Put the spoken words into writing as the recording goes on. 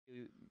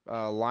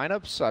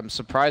lineups, I'm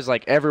surprised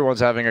like everyone's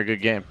having a good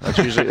game.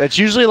 That's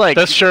usually like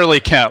this surely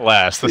can't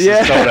last. This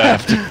is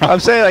Dota. I'm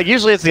saying like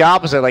usually it's the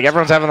opposite. Like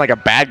everyone's having like a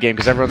bad game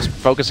because everyone's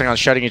focusing on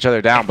shutting each other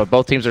down, but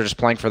both teams are just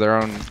playing for their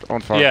own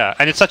fun. Yeah,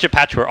 and it's such a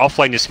patch where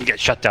offline just can get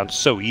shut down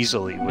so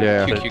easily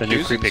with the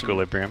new creep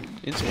equilibrium.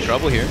 In some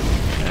trouble here.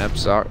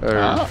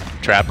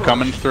 Trap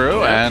coming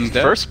through, and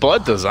first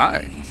blood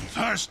design.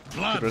 First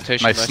blood.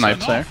 Nice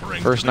snipes there.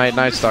 First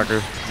Night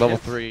Stalker, level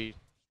 3.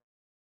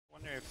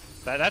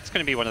 That's going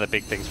to be one of the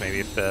big things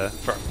maybe for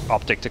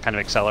Optic to kind of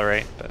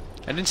accelerate. But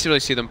I didn't really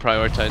see them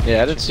prioritize.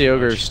 Yeah, I didn't see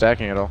Ogre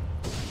stacking at all.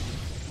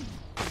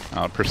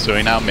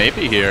 Pursuing out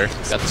maybe here.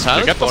 Got the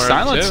silence, got the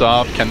silence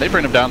off. Can they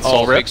bring him down?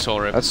 Soul Rip. Big Soul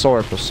Rip. That Soul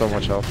Rip was so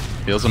much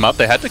health. Heals him up.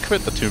 They had to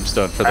quit the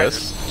Tombstone for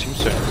this.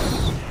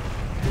 Tombstone.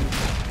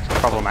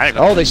 Problematic.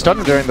 Oh, they stunned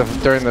him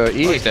during the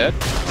E. Oh, he's dead.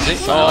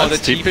 Oh, the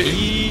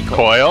TP.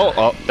 Coil.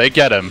 Oh, they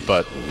get him,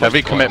 but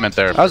heavy commitment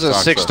there. That was a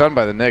 6 stun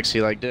by the Nyx.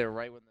 He like did it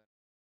right when.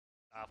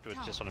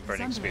 Afterwards, just on a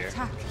burning spear.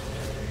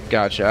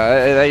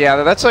 Gotcha.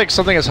 Yeah, that's like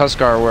something as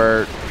Huskar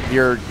where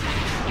you're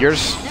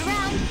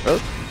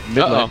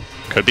mid lane.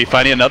 Could be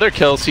finding another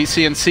kill.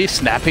 CCNC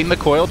snapping the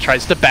coil,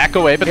 tries to back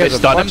away, but they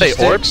stun him. They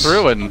orb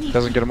through and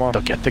doesn't get him off.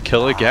 They'll get the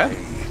kill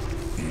again.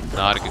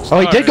 Not a good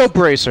start. Oh, he did go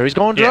Bracer. He's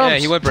going drums. Yeah,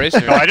 he went Bracer.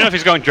 No, I don't know if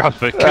he's going drums,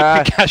 but it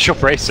could be casual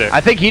Bracer.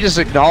 I think he just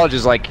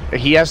acknowledges like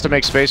he has to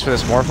make space for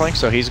this Morphling,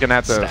 so he's gonna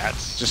have to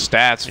just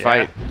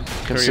fight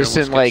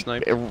consistent, like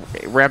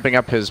ramping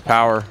up his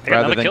power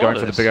rather than going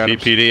for the big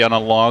items. PPD on a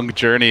long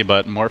journey,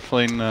 but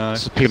Morphling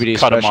PPD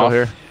cut him special off.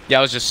 here. Yeah,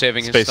 I was just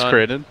saving his space stun.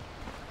 created.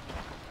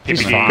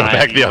 He's Go fine.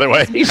 back the other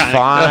way. He's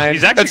fine.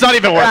 He's actually, it's not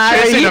even worth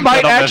chasing he him.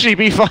 might actually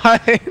be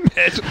fine.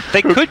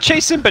 They could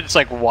chase him, but it's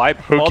like, why?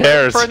 Who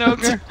cares? For an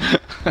ogre?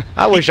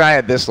 I wish I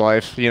had this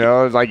life. You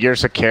know, like you're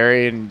a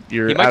carry and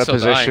you're out of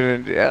position.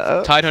 And,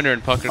 Tidehunter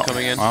and Pucker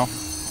coming in. Well,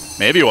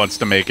 maybe he wants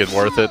to make it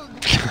worth it.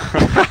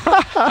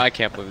 I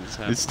can't believe this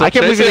happened. I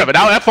can't believe it. But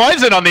now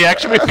F1's in on the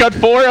action. We've got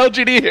 4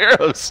 LGD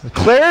heroes.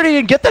 Clarity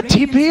and get the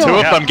TP on. 2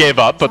 of them gave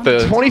up, but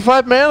the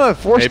 25 mana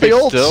forced the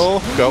ult.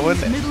 Still going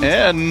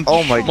in.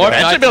 Oh my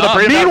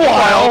god.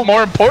 Meanwhile,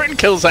 more important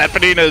kills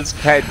happening as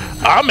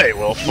Ame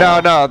will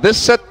fall. No, this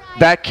set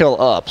that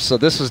kill up, so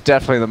this was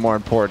definitely the more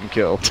important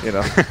kill, you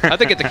know. How'd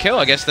they get the kill?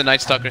 I guess the Night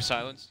Stalker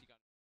silence.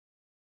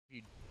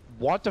 You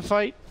want to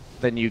fight,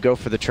 then you go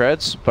for the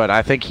treads, but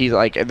I think he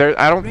I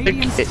don't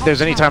think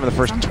there's any time in the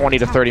first 20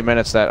 to 30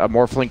 minutes that a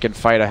Morphling can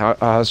fight a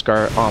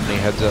Huskar Omni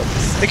heads up.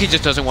 I think he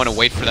just doesn't want to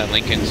wait for that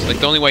Linken's. Like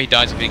the only way he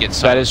dies is if he gets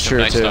silenced from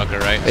Night Stalker,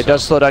 right? It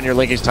does slow down your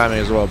Linking's timing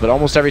as well, but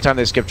almost every time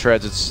they skip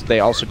treads,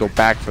 they also go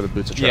back for the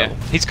boots of travel.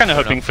 Yeah, he's kind of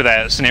hoping for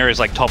that scenarios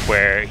like top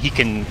where he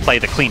can play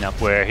the cleanup,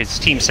 where his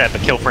team set the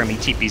kill frame, he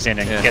TPs in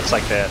and gets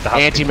like the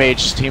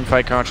anti-mage team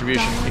fight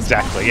contribution.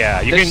 Exactly.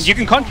 Yeah, you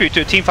can contribute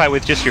to a team fight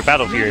with just your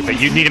battle fury, but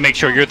you need to make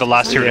sure you're the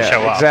last hero to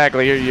show up.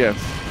 Exactly. Yeah.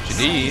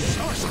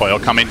 Coil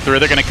coming through.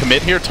 They're going to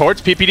commit here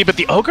towards PPD, but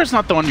the Ogre's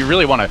not the one you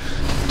really want to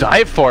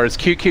dive for as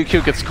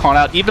QQQ gets caught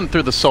out even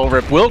through the Soul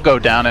Rip, will go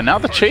down, and now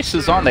the chase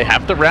is on. They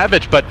have the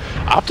Ravage, but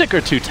Optic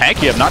are too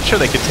tanky. I'm not sure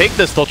they can take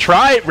this. They'll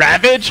try it.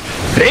 Ravage,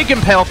 big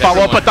Impale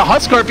follow-up, but the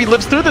Huskar, if he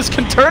lives through this,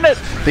 can turn it.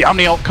 The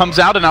Omni ult comes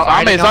out, and now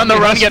Ame is on the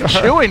run, get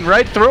chewing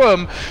right through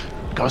him.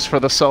 Goes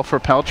for the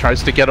self-repel,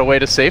 tries to get away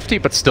to safety,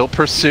 but still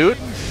pursuit.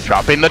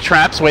 Dropping the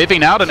traps,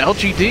 waving out, and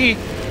LGD.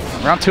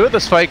 Round 2 of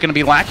this fight going to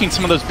be lacking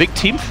some of those big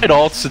team fight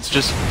ults. It's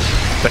just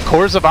the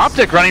cores of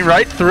Optic running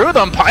right through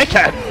them.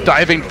 Pycat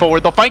diving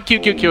forward. They'll fight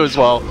QQQ as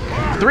well.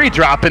 3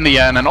 drop in the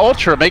end, and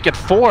Ultra make it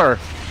 4.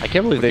 I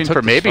can't believe they took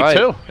for maybe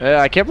 2. Yeah,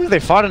 I can't believe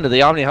they fought into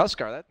the Omni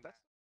Huskar.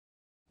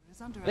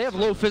 They have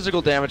low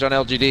physical damage on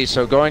LGD,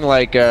 so going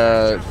like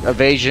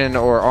evasion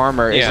or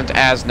armor isn't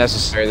as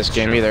necessary this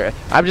game either.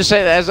 I'm just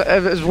saying,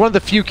 as one of the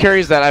few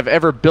carries that I've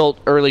ever built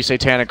early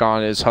Satanic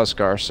on is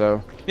Huskar,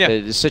 so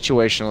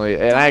situationally,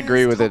 and I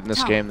agree with it in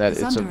this game that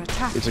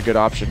it's a good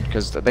option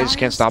because they just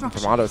can't stop him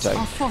from auto tag.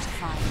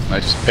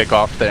 Nice pick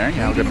off there.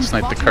 Now going to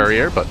snipe the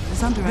courier, but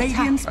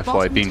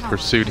FY being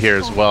pursued here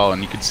as well,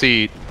 and you can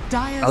see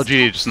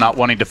LGD just not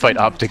wanting to fight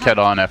Optic head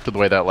on after the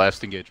way that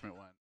last engagement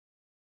went.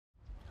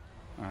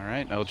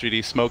 Alright,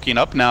 LGD smoking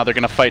up now. They're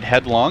going to fight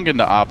headlong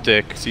into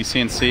Optic.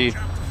 CCNC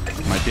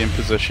might be in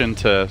position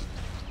to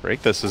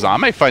break this as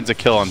Ame finds a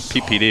kill on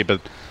PPD,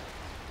 but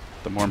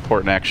the more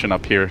important action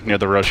up here near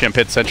the Roshan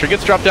pit. Sentry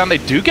gets dropped down. They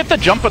do get the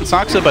jump on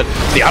Saksa, but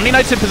the Omni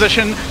Knight's in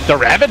position. The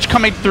Ravage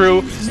coming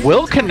through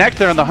will connect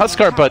there on the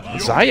Huskar, but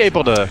Zai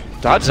able to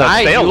dodge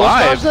that, stay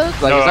alive.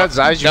 Like, is that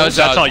Zai's That's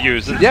not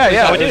used.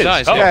 Yeah, it is.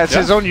 Yeah, it's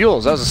his own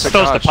Yules. That was a sick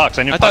Those the dodge. pucks.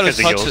 I knew puck is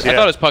the Yules. I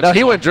thought it was pucks. No,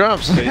 he went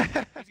drums.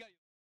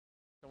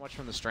 So much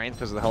from the strength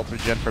because of the health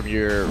regen from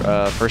your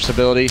first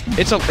ability.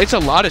 It's a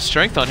lot of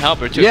strength on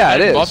Halberd too. Yeah,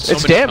 it is.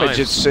 It's damage.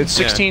 It's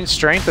 16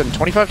 strength and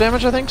 25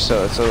 damage, I think.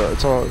 So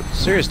it's a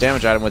serious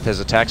damage item with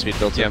his attack speed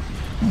built in.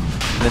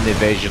 And then the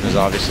evasion is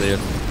obviously a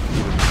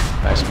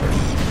nice part.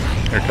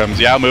 Here comes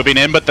Yao moving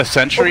in, but the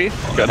Sentry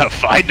gonna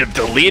find him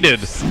deleted,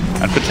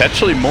 and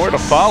potentially more to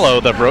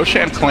follow. The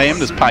Roshan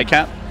claimed as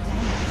Pycat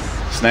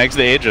snags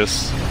the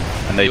Aegis.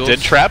 And they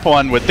did trap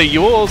one with the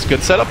Yules.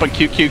 Good setup on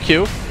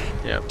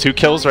QQQ. Yeah. 2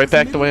 kills right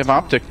back the way of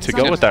Optic to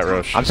go with that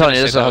Roche. I'm telling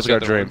you, this is a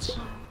Huskar dream. ones.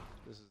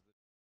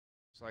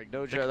 Like,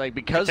 no joke, like,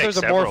 because there's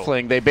a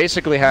Morphling, they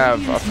basically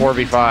have a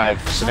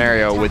 4v5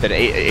 scenario with an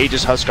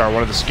Aegis Huskar,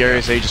 one of the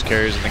scariest Aegis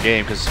carriers in the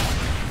game, because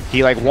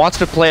he like wants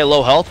to play at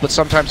low health, but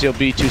sometimes he'll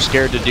be too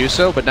scared to do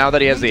so. But now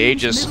that he has the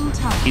Aegis,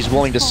 he's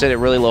willing to sit at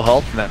really low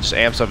health, and that just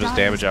amps up his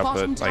damage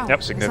output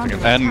like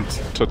significantly. And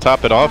to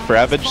top it off,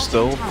 Ravage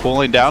still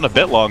cooling down a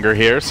bit longer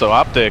here, so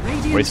Optic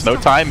wastes no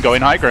time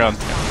going high ground.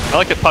 I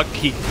like the puck.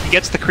 He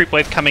gets the creep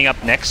wave coming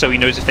up next, so he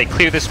knows if they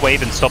clear this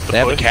wave and stop the push. They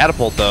have a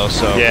catapult though,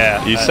 so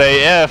yeah. You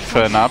say if,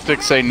 and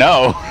Optic say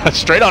no.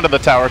 Straight onto the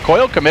tower.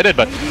 Coil committed,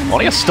 but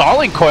only a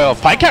stalling Coil.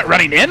 Pycat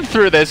running in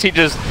through this. He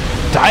just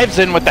dives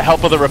in with the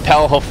help of the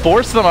repel. He'll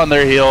force them on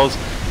their heels.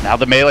 Now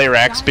the melee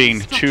racks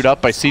being chewed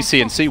up by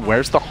CC&C.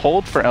 Where's the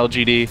hold for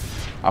LGD?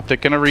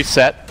 Optic gonna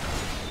reset.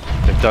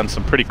 They've done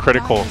some pretty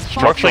critical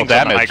structural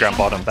damage. High ground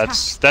bottom.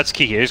 That's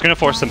key here. He's going to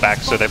force them back,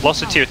 so they've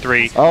lost a tier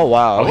 3. Oh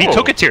wow! Oh, he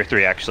took a tier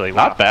 3 actually.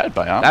 Wow. Not bad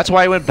by Optic. That's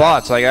why he went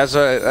bots. Like as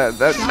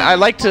I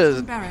like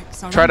to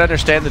try to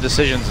understand the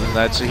decisions, and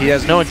that's he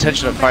has no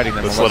intention of fighting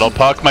them. This little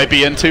puck might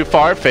be in too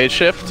far. Phase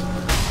shift.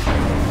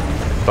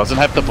 Doesn't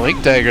have the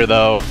Blink Dagger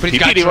though.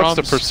 PPD wants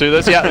to pursue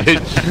this. Yeah, he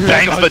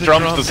bangs the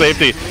drums to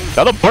safety.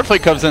 Now the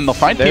Morphling comes in. They'll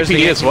find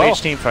PPD as well.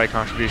 Team fight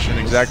contribution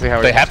exactly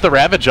how they have the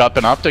Ravage up,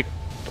 and Optic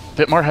a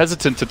bit more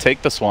hesitant to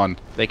take this one.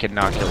 They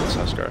cannot kill this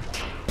Huskar.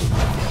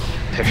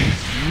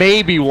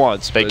 Maybe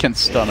once. They can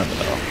stun him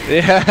though.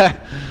 Yeah.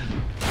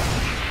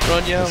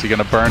 Is he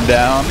gonna burn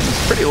down?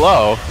 He's pretty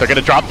low. They're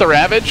gonna drop the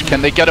Ravage.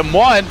 Can they get him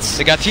once?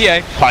 They got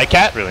TA.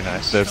 Pycat. Really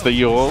nice. There's the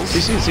Yules.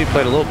 CC&C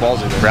played a little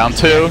ballsy there. Round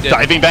 2.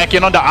 Diving back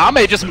in onto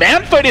Ame. Just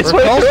man-fight his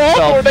way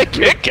through. They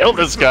can't kill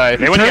this guy.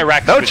 They want to get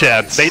Raxi. No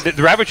chance.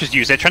 The Ravage is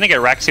used. They're trying to get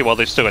Raxi while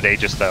they're still at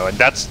Aegis though. And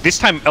this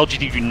time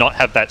LGD do not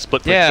have that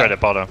split thread at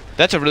bottom.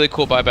 That's a really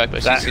cool buyback by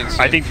CC&C.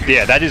 I think,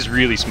 yeah, that is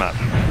really smart.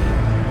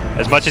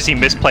 As much as he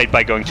misplayed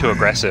by going too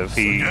aggressive,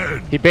 he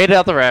baited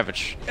out the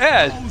Ravage.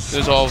 Yeah, it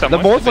was all the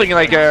Morphling,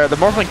 like the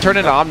Morphling turned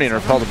into Omni and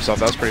repelled himself.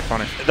 That was pretty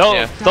funny.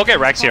 They'll get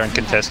Raxi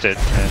uncontested.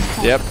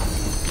 And yep,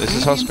 this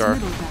is Huskar.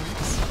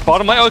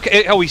 Bottom lane.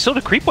 Okay. Oh, he still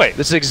the creep wave.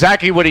 This is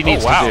exactly what he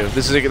needs to do.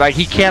 This is like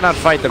he cannot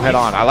fight them head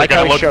on. I like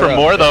how he look for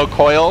more though.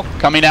 Coil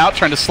coming out,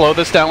 trying to slow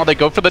this down while they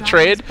go for the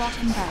trade.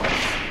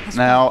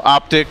 Now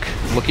Optic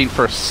looking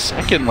for a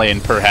second lane,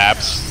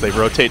 perhaps. They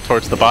rotate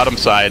towards the bottom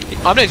side.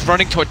 Omne's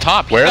running toward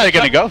top. Where are they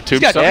going to go?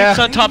 Tombstone? He's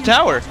on top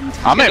tower.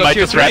 Ame might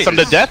just rat them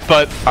to death,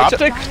 but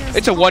Optic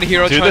it's a one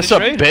hero do trying this to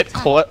a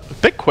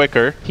bit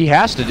quicker. He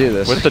has to do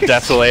this. With the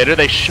Desolator,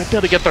 they should be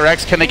able to get the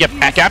Rex. Can they get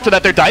back after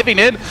that? They're diving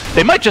in.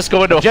 They might just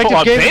go into a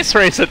full-on base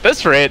race at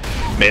this rate.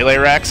 Melee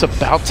Rack's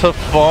about to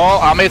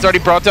fall. Ame's already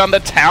brought down the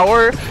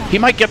tower. He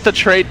might get the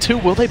trade too.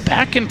 Will they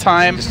back in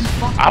time?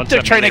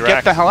 Optic trying to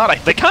get the hell out.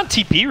 They can't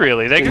TP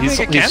really. They can he's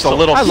a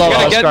little I love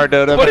Huskar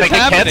Dota, but they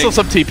can cancel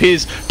some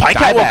TPs.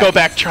 Pycat will go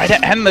back, try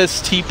to end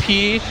this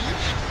TP.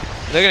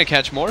 They're going to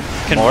catch Morph.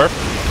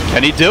 Morph,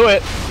 can he do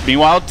it?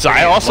 Meanwhile,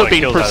 Zai also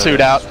being pursued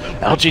out.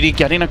 LGD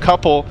getting a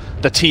couple.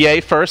 The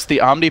TA first,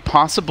 the Omni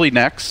possibly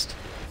next.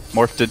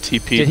 Morph did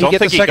TP. Don't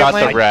think he got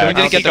the rat.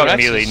 Did he got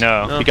melee?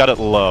 No. He got it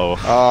low.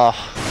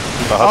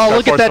 Oh,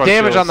 look at that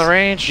damage on the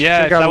range.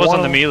 Yeah, that was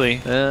on the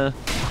melee.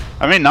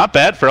 I mean, not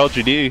bad for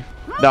LGD.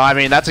 No, I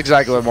mean, that's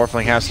exactly what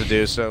Morphling has to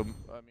do, so...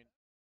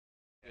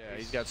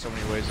 He's got so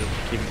many ways of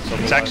keeping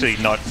himself It's actually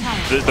not...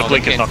 The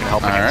blink is not going to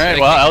help him. Alright,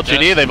 well,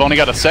 LGD, they've only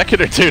got a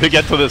second or two to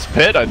get to this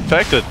pit. In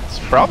fact, it's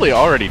probably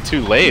already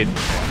too late.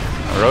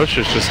 Roche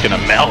is just going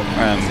to melt,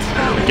 and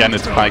again,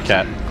 it's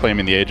Pycat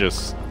claiming the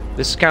Aegis.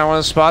 This is kind of one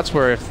of the spots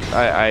where if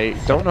I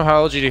don't know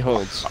how LGD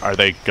holds. Are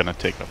they going to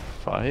take a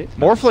fight?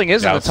 Morphling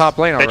is in the top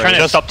lane already. They're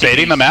trying to stop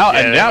baiting them out,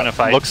 and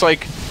yeah, looks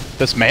like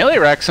this melee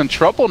rack's in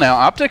trouble now.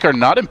 Optic are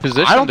not in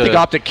position. I don't think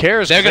Optic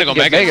cares. They're going to go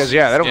Megas.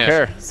 Yeah, they don't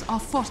care.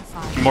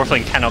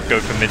 Morphling cannot go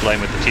for mid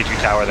lane with the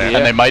T2 tower there. Yeah.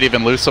 And they might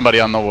even lose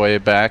somebody on the way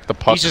back. The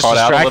puck's just caught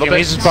out a little bit.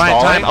 He's just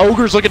buying time.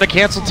 Ogre's looking to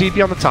cancel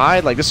TP on the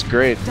tide. Like, this is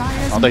great.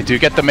 Well, they do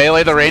get the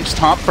melee, the range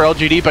top for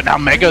LGD, but now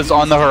Mega's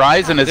on the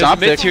horizon. Is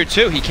Optic mid-tier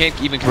too. He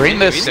can't even bring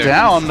this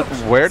down.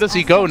 Where does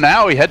he go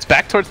now? He heads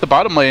back towards the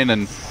bottom lane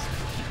and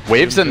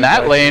waves in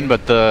that lane,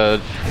 but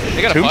the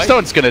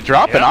Tombstone's going to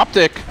drop, and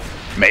Optic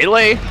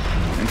melee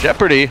in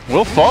jeopardy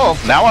will fall.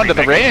 Now onto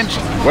the range.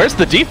 Where's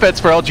the defense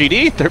for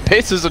LGD? Their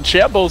pace is in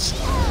shambles.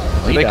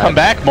 They come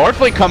back.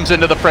 Morphling comes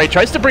into the fray,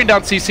 tries to bring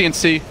down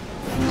CC&C.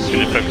 He's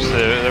going to focus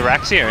the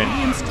Raxi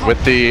in.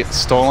 With the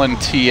stolen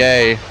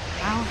TA.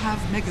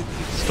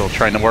 Still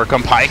trying to work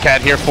on Pycat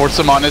here, force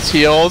him on his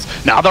heels.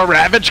 Now the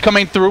Ravage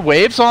coming through,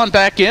 waves on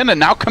back in, and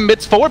now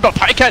commits forward, but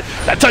Pycat,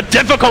 that's a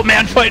difficult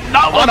man fight.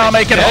 Not one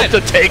Ame can hope to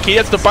take. He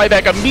has to buy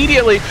back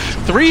immediately.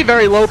 3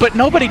 very low, but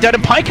nobody dead,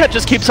 and Pycat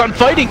just keeps on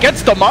fighting,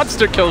 gets the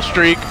monster kill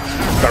streak.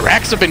 The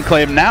racks have been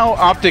claimed. Now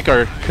Optic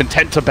are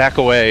content to back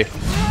away.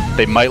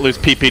 They might lose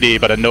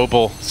PPD, but a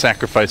noble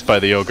sacrifice by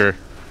the Ogre.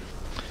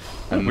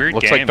 And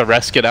looks like the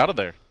rest get out of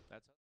there.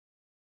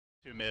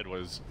 Mid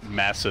was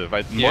massive.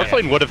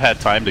 Morphlane would have had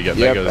time to get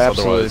Megas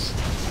absolutely.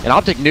 Otherwise. And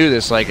Optic knew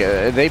this, like,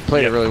 they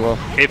played it really well.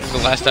 It's the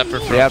last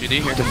effort for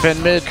LGD here.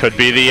 Defend mid. Could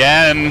be the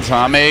end.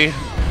 Ame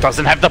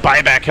doesn't have the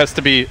buyback, has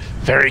to be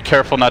very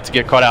careful not to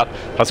get caught out.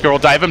 Husker will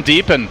dive him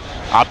deep, and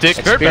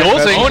Optic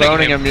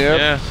owning him.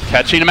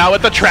 Catching him out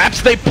with the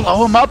traps, they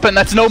blow him up, and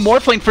that's no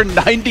Morphling for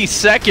 90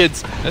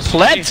 seconds. That's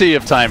plenty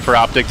of time for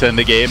Optic to end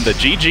the game. The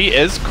GG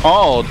is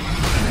called.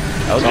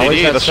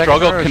 LGD, the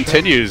struggle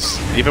continues,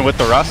 even with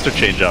the roster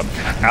change-up.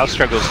 Our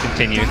struggles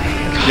continue.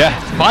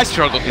 Yeah, my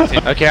struggle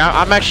continues. Okay,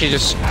 I'm actually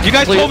just... You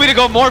guys told me to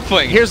go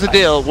Morphling. Here's the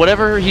deal.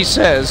 Whatever he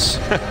says,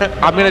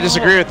 I'm going to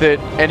disagree with it,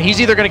 and he's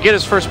either going to get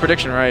his first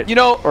prediction right, you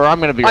know, or I'm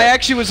going to be right. I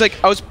actually was like,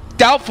 I was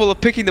doubtful of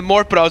picking the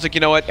Morph, but I was like,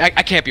 you know what,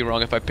 I can't be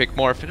wrong if I pick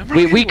Morph. And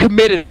we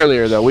committed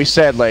earlier, though. We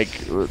said, like,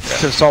 to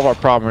solve our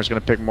problem, we're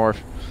going to pick Morph.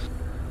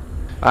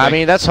 I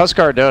mean, that's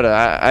Huskar Dota.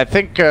 I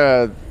think...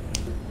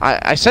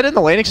 I said in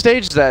the laning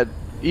stage that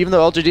even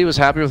though LGD was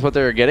happy with what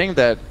they were getting,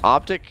 that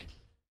Optic